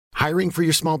Hiring for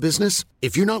your small business?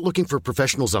 If you're not looking for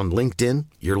professionals on LinkedIn,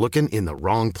 you're looking in the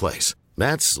wrong place.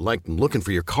 That's like looking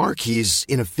for your car keys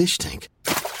in a fish tank.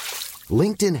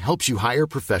 LinkedIn helps you hire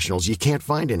professionals you can't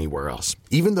find anywhere else,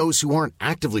 even those who aren't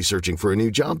actively searching for a new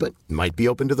job but might be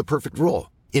open to the perfect role.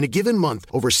 In a given month,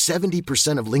 over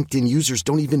 70% of LinkedIn users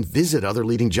don't even visit other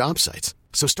leading job sites.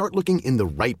 So start looking in the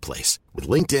right place. With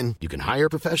LinkedIn, you can hire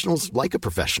professionals like a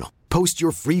professional. Post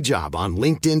your free job on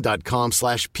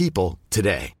linkedin.com/people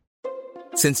today.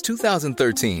 Since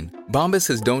 2013, Bombas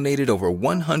has donated over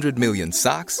 100 million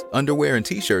socks, underwear, and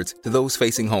T-shirts to those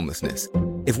facing homelessness.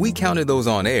 If we counted those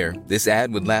on air, this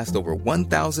ad would last over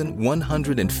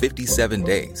 1,157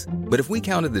 days. But if we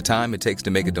counted the time it takes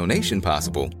to make a donation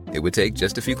possible, it would take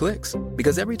just a few clicks.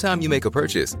 Because every time you make a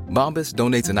purchase, Bombas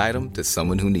donates an item to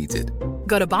someone who needs it.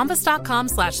 Go to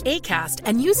bombas.com/ACAST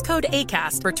and use code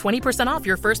ACAST for 20% off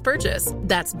your first purchase.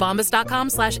 That's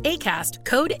bombas.com/ACAST,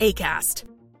 code ACAST.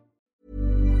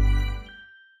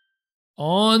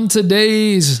 On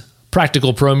today's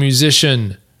Practical Pro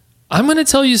Musician, I'm going to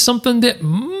tell you something that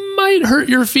might hurt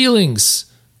your feelings.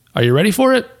 Are you ready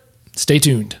for it? Stay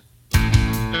tuned.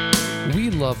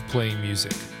 We love playing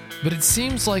music, but it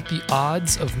seems like the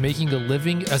odds of making a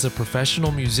living as a professional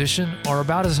musician are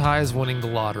about as high as winning the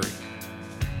lottery.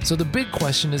 So the big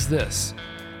question is this: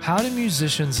 how do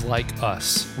musicians like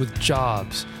us, with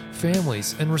jobs,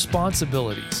 families, and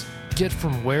responsibilities, get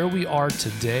from where we are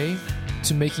today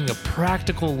to making a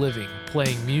practical living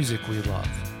playing music we love?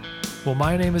 Well,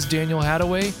 my name is Daniel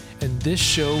Hadaway, and this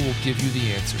show will give you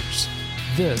the answers.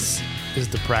 This is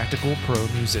the Practical Pro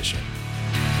Musician.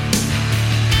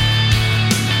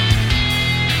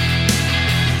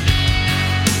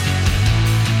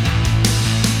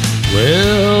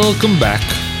 Welcome back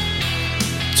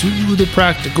to the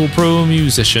Practical Pro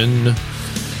Musician.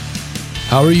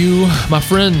 How are you, my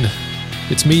friend?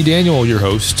 It's me, Daniel, your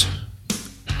host.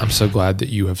 I'm so glad that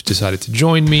you have decided to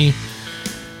join me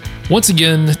once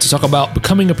again to talk about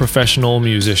becoming a professional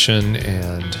musician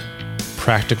and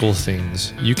practical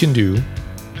things you can do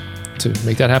to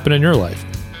make that happen in your life.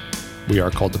 We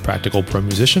are called the Practical Pro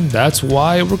Musician. That's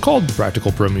why we're called the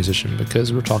Practical Pro Musician,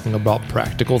 because we're talking about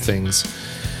practical things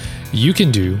you can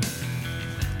do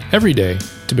every day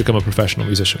to become a professional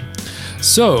musician.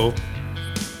 So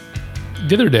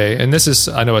the other day, and this is,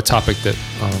 I know, a topic that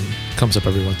comes up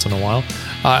every once in a while,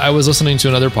 I was listening to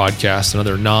another podcast,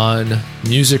 another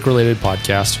non-music related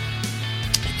podcast,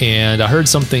 and I heard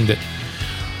something that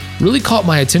really caught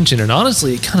my attention, and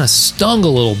honestly, it kind of stung a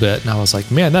little bit, and I was like,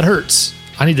 man, that hurts.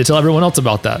 I need to tell everyone else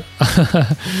about that.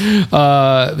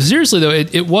 Seriously though,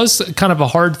 it was kind of a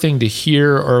hard thing to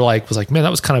hear, or was like, man,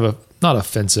 that was kind of not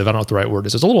offensive. I don't know what the right word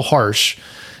is. It's a little harsh.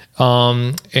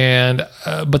 But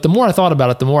the more I thought about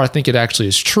it, the more I think it actually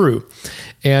is true.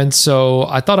 And so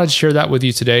I thought I'd share that with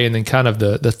you today, and then kind of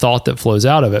the thought that flows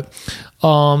out of it.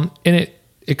 And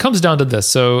it comes down to this.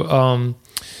 So,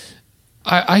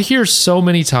 I hear so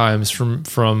many times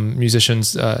from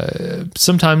musicians,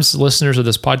 sometimes listeners of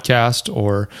this podcast,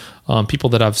 or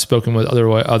people that I've spoken with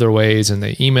other ways, and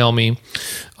they email me,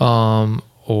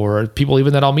 or people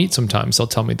even that I'll meet sometimes, they'll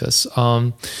tell me this.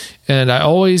 And I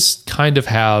always kind of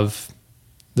have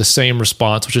the same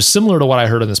response, which is similar to what I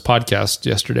heard on this podcast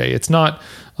yesterday. It's not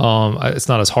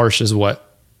as harsh as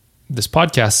what this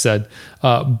podcast said,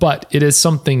 but it is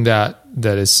something that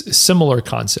is a similar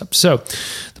concept. So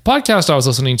the podcast I was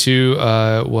listening to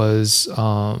was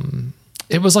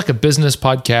like a business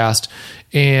podcast,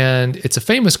 and it's a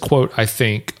famous quote, I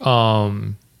think.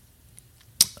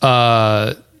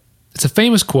 It's a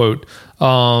famous quote.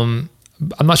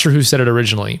 I'm not sure who said it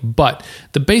originally, but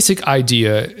the basic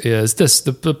idea is this.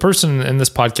 The person in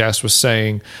this podcast was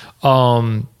saying,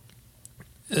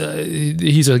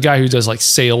 he's a guy who does like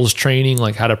sales training,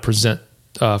 like how to present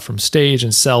from stage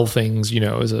and sell things,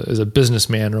 as a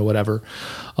businessman or whatever.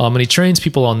 And he trains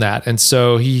people on that. And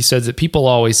so he says that people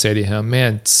always say to him,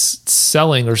 man,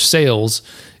 selling or sales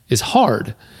is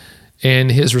hard.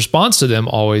 And his response to them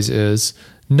always is,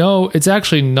 no, it's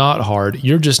actually not hard.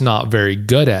 You're just not very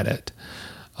good at it.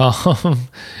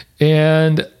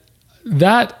 And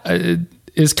that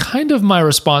is kind of my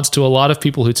response to a lot of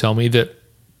people who tell me that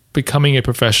becoming a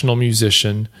professional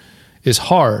musician is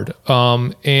hard.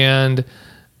 And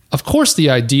of course,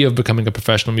 the idea of becoming a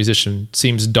professional musician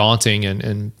seems daunting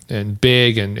and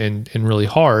big and really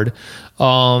hard.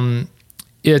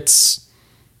 It's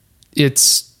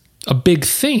a big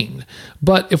thing.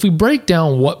 But if we break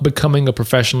down what becoming a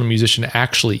professional musician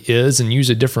actually is and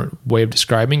use a different way of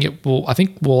describing it, I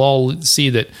think we'll all see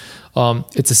that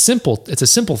it's a simple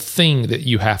thing that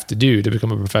you have to do to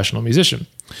become a professional musician.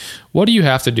 What do you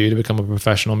have to do to become a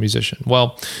professional musician?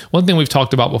 Well, one thing we've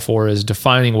talked about before is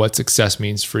defining what success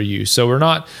means for you. So we're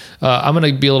not, I'm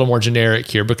going to be a little more generic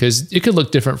here because it could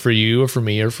look different for you or for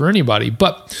me or for anybody.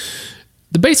 But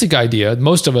the basic idea,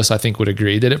 most of us, I think, would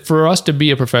agree that for us to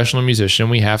be a professional musician,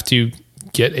 we have to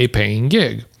get a paying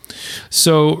gig.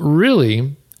 So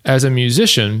really, as a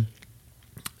musician,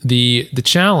 the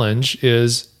challenge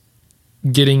is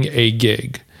getting a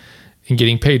gig and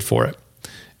getting paid for it.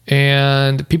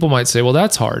 And people might say, well,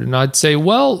 that's hard. And I'd say,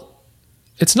 well,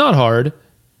 it's not hard.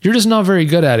 You're just not very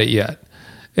good at it yet.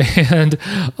 And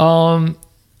I'm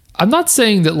not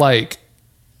saying that like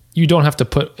you don't have to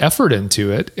put effort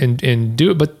into it and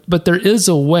do it, but there is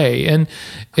a way. And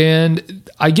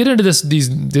I get into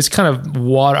this kind of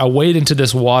water. I wade into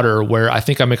this water where I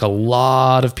think I make a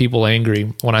lot of people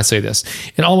angry when I say this.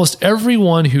 And almost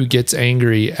everyone who gets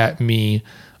angry at me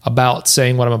about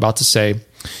saying what I'm about to say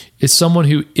is someone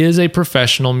who is a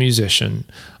professional musician.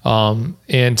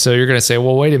 And so you're going to say,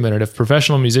 well, wait a minute. If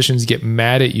professional musicians get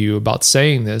mad at you about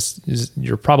saying this,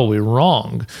 you're probably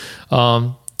wrong.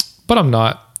 But I'm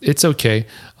not. It's okay.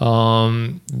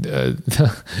 The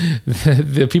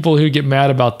people who get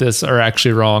mad about this are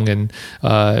actually wrong. And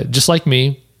just like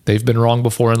me, they've been wrong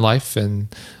before in life. And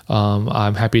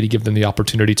I'm happy to give them the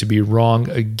opportunity to be wrong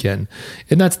again.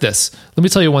 And that's this. Let me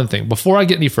tell you one thing. Before I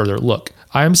get any further, look,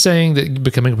 I am saying that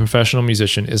becoming a professional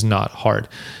musician is not hard.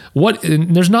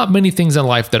 There's not many things in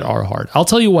life that are hard. I'll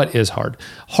tell you what is hard.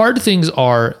 Hard things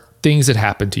are things that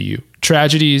happen to you.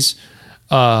 Tragedies,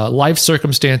 life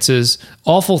circumstances,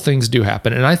 awful things do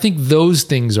happen. And I think those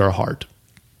things are hard.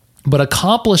 But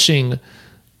accomplishing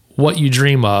what you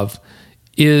dream of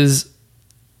is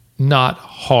not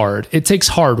hard. It takes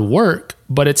hard work,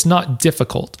 but it's not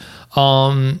difficult.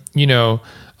 I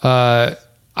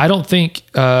don't think,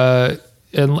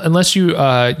 unless you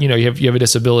have a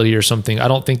disability or something, I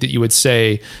don't think that you would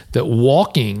say that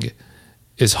walking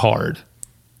is hard.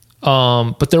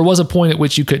 But there was a point at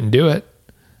which you couldn't do it.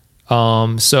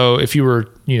 So if you were,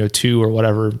 2 or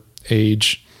whatever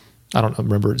age, I don't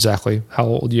remember exactly how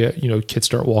old kids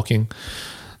start walking.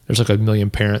 There's like a million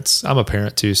parents. I'm a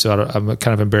parent too, so I'm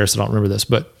kind of embarrassed I don't remember this,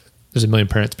 but there's a million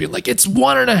parents being like, it's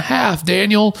 1.5,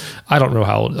 Daniel. I don't know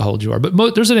how old you are,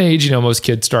 but there's an age, most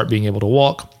kids start being able to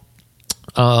walk.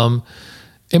 And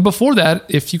before that,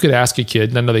 if you could ask a kid,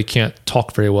 and I know they can't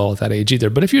talk very well at that age either,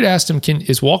 but if you'd asked them,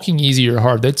 is walking easy or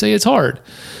hard? They'd say it's hard.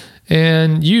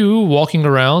 And you walking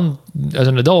around as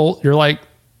an adult, you're like,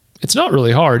 it's not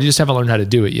really hard. You just haven't learned how to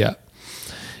do it yet.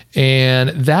 And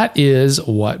that is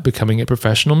what becoming a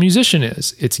professional musician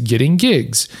is. It's getting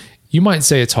gigs. You might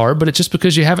say it's hard, but it's just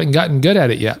because you haven't gotten good at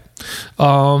it yet.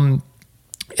 And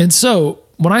so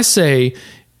when I say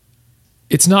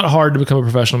it's not hard to become a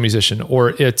professional musician,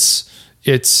 or it's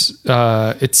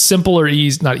simple or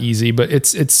easy, not easy, but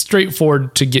it's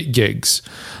straightforward to get gigs.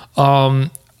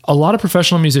 A lot of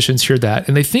professional musicians hear that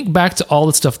and they think back to all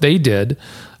the stuff they did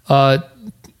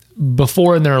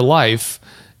before in their life,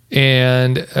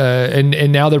 and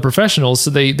now they're professionals. So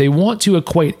they want to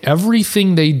equate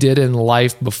everything they did in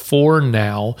life before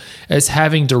now as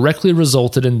having directly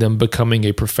resulted in them becoming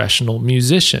a professional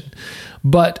musician.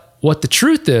 But what the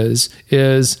truth is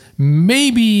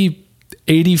maybe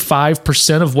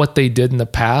 85% of what they did in the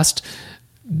past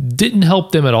didn't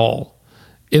help them at all.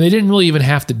 And they didn't really even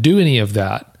have to do any of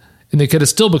that. And they could have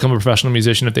still become a professional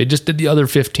musician if they just did the other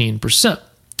 15%.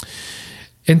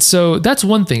 And so that's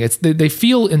one thing. They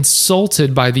feel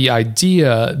insulted by the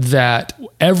idea that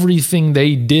everything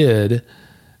they did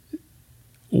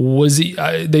was they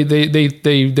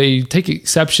take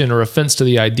exception or offense to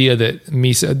the idea that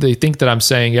they think that I'm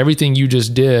saying everything you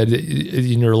just did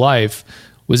in your life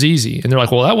was easy. And they're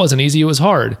like, well, that wasn't easy. It was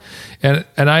hard. And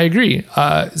I agree.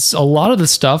 A lot of the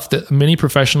stuff that many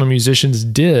professional musicians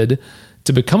did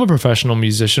to become a professional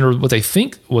musician, or what they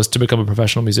think was to become a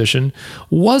professional musician,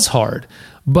 was hard.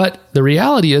 But the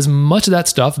reality is much of that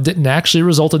stuff didn't actually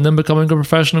result in them becoming a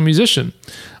professional musician.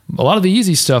 A lot of the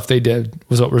easy stuff they did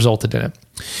was what resulted in it.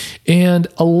 And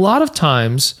a lot of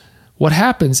times what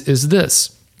happens is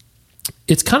this.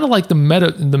 It's kind of like the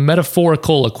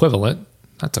metaphorical equivalent.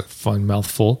 That's a fun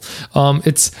mouthful.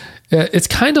 It's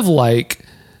kind of like,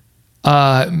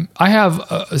 I have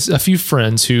a few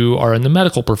friends who are in the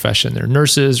medical profession. They're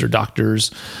nurses or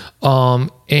doctors.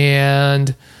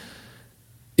 And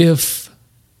if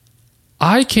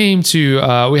I came to,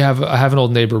 I have an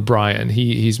old neighbor, Brian.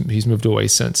 He's moved away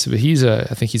since, but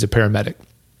I think he's a paramedic.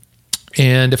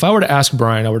 And if I were to ask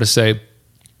Brian, I were to say,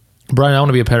 Brian, I want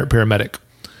to be a paramedic.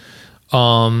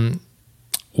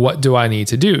 What do I need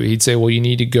to do? He'd say, well, you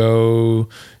need to go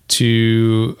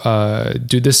to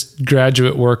do this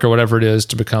graduate work or whatever it is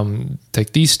to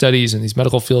take these studies in these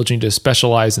medical fields. You need to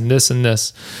specialize in this and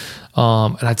this.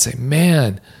 And I'd say,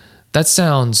 man, that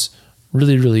sounds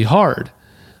really, really hard.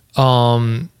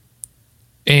 And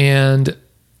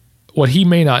what he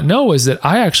may not know is that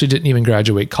I actually didn't even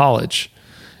graduate college.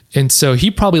 And so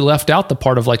he probably left out the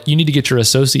part of like, you need to get your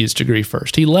associate's degree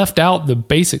first. He left out the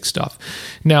basic stuff.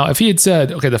 Now, if he had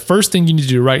said, okay, the first thing you need to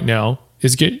do right now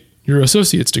is get your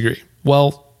associate's degree.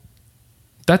 Well,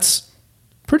 that's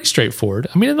pretty straightforward.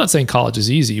 I mean, I'm not saying college is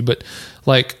easy, but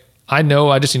like, I know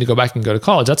I just need to go back and go to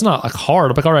college. That's not like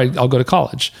hard. I'm like, all right, I'll go to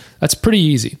college. That's pretty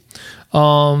easy.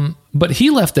 But he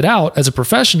left it out as a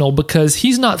professional because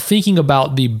he's not thinking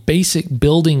about the basic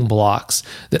building blocks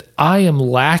that I am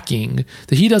lacking,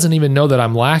 that he doesn't even know that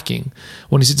I'm lacking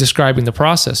when he's describing the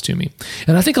process to me.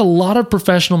 And I think a lot of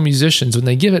professional musicians, when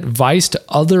they give advice to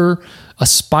other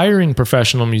aspiring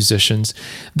professional musicians,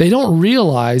 they don't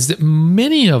realize that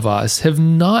many of us have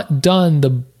not done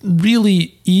the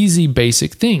really easy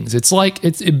basic things.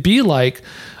 It'd be like,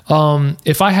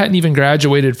 if I hadn't even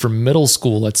graduated from middle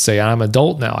school, let's say I'm an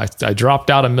adult now, I dropped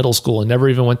out of middle school and never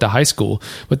even went to high school.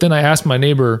 But then I asked my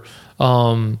neighbor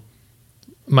Brian,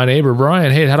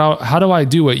 hey, how do I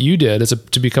do what you did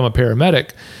to become a paramedic?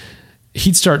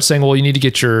 He'd start saying, well, you need to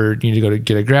go to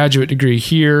get a graduate degree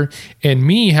here. And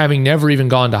me, having never even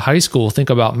gone to high school, think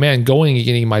about, man, going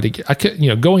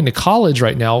to college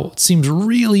right now seems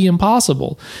really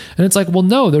impossible. And it's like, well,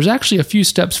 no, there's actually a few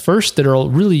steps first that are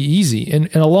really easy.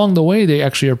 And along the way, they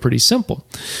actually are pretty simple.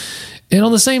 And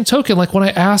on the same token, like if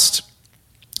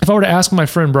I were to ask my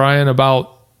friend Brian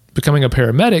about becoming a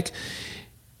paramedic,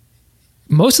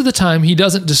 most of the time he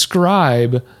doesn't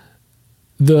describe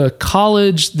the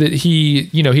college that he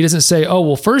doesn't say, oh,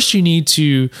 well, first you need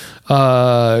to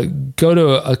go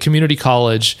to a community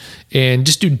college and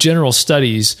just do general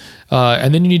studies.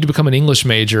 And then you need to become an English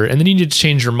major. And then you need to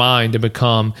change your mind to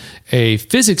become a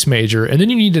physics major. And then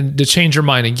you need to change your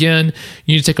mind again.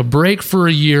 You need to take a break for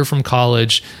a year from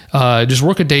college, just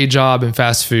work a day job in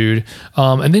fast food,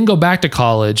 and then go back to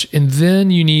college. And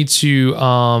then you need to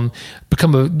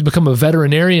become a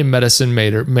veterinarian medicine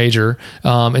major,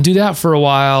 and do that for a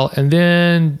while, and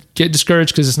then get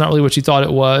discouraged because it's not really what you thought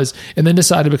it was, and then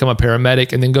decide to become a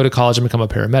paramedic, and then go to college and become a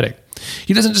paramedic.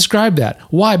 He doesn't describe that.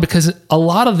 Why? Because a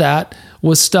lot of that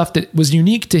was stuff that was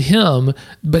unique to him,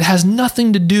 but has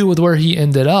nothing to do with where he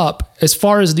ended up as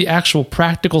far as the actual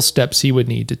practical steps he would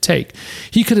need to take.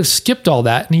 He could have skipped all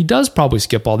that, and he does probably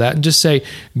skip all that and just say,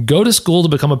 go to school to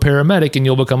become a paramedic and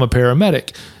you'll become a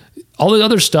paramedic. All the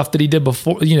other stuff that he did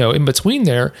before, in between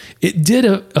there, it did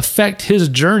affect his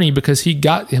journey because he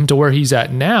got him to where he's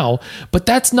at now. But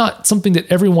that's not something that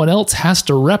everyone else has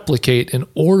to replicate in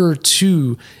order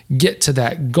to get to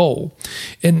that goal.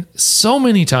 And so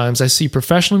many times I see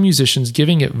professional musicians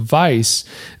giving advice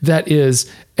that is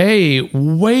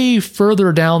way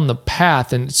further down the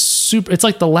path and it's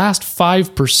like the last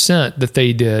 5% that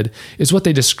they did is what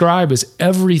they describe as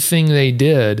everything they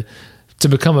did to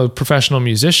become a professional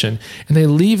musician, and they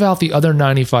leave out the other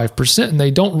 95%, and they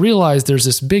don't realize there's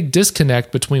this big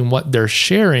disconnect between what they're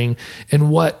sharing and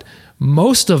what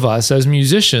most of us as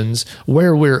musicians,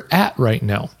 where we're at right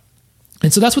now.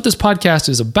 And so that's what this podcast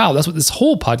is about. That's what this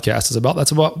whole podcast is about. That's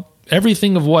about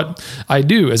everything of what I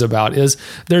do is about, is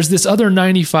there's this other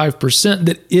 95%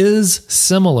 that is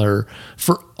similar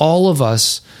for all of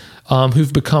us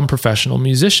who've become professional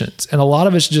musicians. And a lot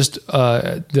of it's just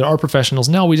that are professionals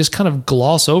now, we just kind of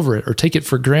gloss over it or take it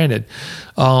for granted.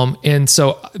 And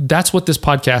so that's what this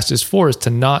podcast is for, is to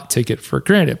not take it for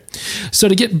granted. So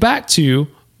to get back to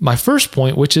my first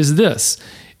point, which is this: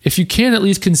 if you can at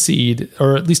least concede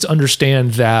or at least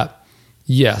understand that,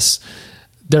 yes,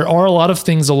 there are a lot of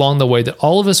things along the way that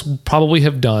all of us probably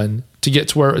have done to get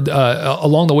to where,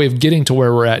 along the way of getting to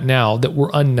where we're at now, that were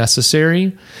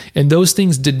unnecessary. And those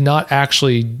things did not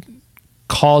actually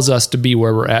cause us to be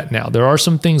where we're at now. There are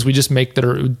some things we just make that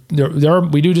are,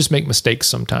 we do just make mistakes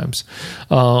sometimes.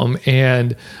 I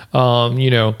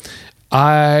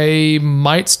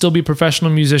might still be a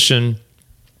professional musician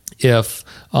if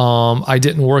I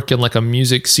didn't work in like a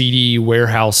music CD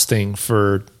warehouse thing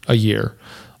for a year,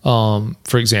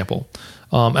 for example.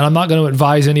 And I'm not going to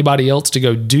advise anybody else to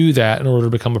go do that in order to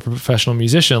become a professional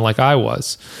musician like I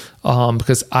was,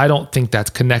 because I don't think that's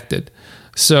connected.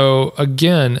 So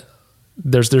again,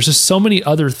 there's just so many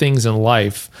other things in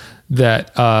life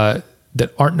that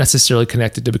aren't necessarily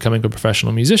connected to becoming a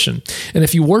professional musician. And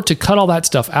if you were to cut all that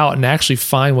stuff out and actually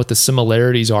find what the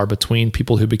similarities are between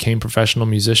people who became professional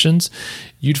musicians,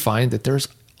 you'd find that there's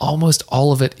almost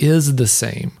all of it is the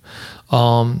same.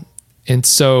 And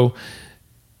so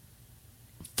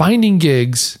finding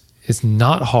gigs is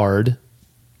not hard.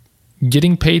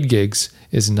 Getting paid gigs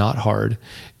is not hard.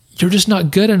 You're just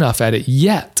not good enough at it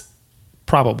yet,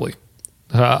 probably.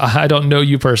 I don't know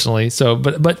you personally,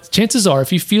 but chances are,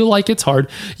 if you feel like it's hard,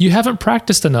 you haven't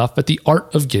practiced enough at the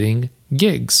art of getting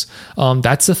gigs.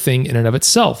 That's a thing in and of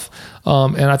itself.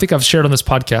 And I think I've shared on this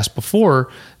podcast before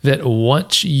that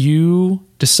once you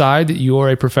decide that you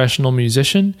are a professional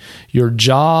musician, your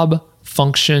job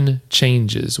function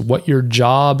changes. What your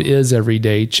job is every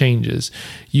day changes.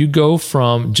 You go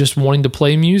from just wanting to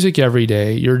play music every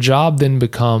day, your job then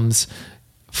becomes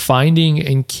finding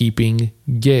and keeping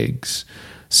gigs.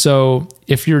 So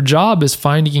if your job is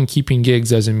finding and keeping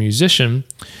gigs as a musician,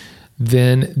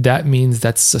 then that means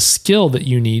that's a skill that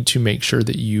you need to make sure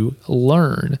that you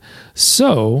learn.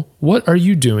 So what are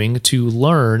you doing to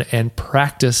learn and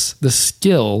practice the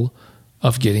skill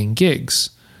of getting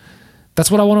gigs? That's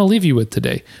what I want to leave you with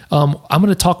today. I'm going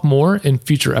to talk more in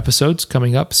future episodes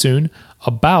coming up soon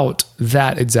about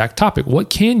that exact topic. What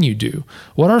can you do?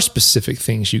 What are specific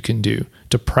things you can do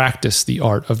to practice the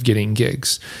art of getting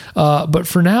gigs? But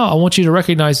for now, I want you to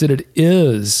recognize that it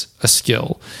is a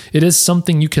skill. It is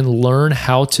something you can learn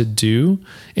how to do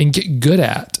and get good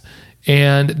at.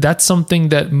 And that's something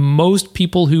that most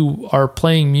people who are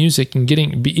playing music and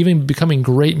even becoming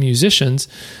great musicians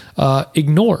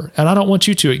ignore. And I don't want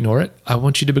you to ignore it. I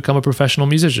want you to become a professional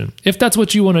musician, if that's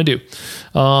what you want to do.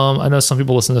 I know some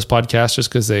people listen to this podcast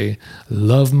just because they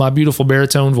love my beautiful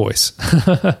baritone voice.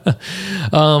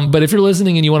 But if you're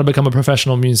listening and you want to become a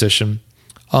professional musician,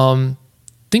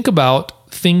 think about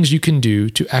things you can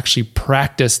do to actually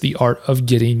practice the art of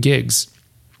getting gigs.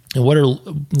 And what are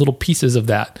little pieces of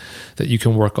that you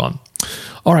can work on?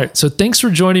 All right, so thanks for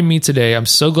joining me today. I'm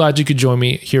so glad you could join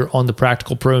me here on the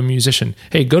Practical Pro Musician.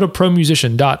 Hey, go to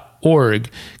promusician.org,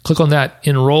 click on that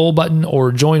enroll button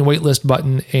or join waitlist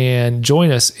button, and join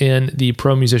us in the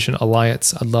Pro Musician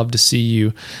Alliance. I'd love to see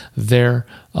you there,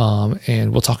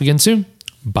 and we'll talk again soon.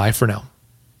 Bye for now.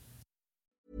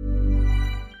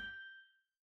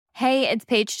 Hey, it's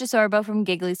Paige DeSorbo from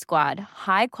Giggly Squad.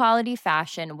 High quality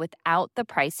fashion without the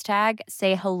price tag.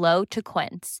 Say hello to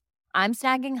Quince. I'm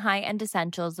snagging high-end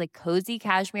essentials like cozy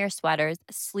cashmere sweaters,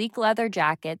 sleek leather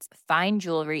jackets, fine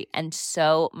jewelry, and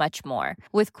so much more.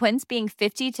 With Quince being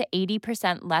 50 to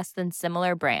 80% less than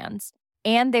similar brands.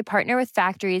 And they partner with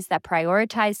factories that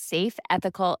prioritize safe,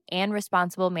 ethical, and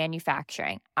responsible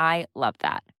manufacturing. I love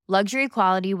that. Luxury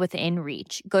quality within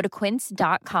reach. Go to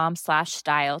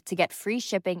quince.com/style to get free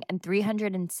shipping and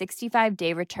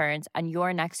 365-day returns on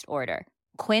your next order.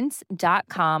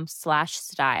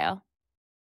 Quince.com/style.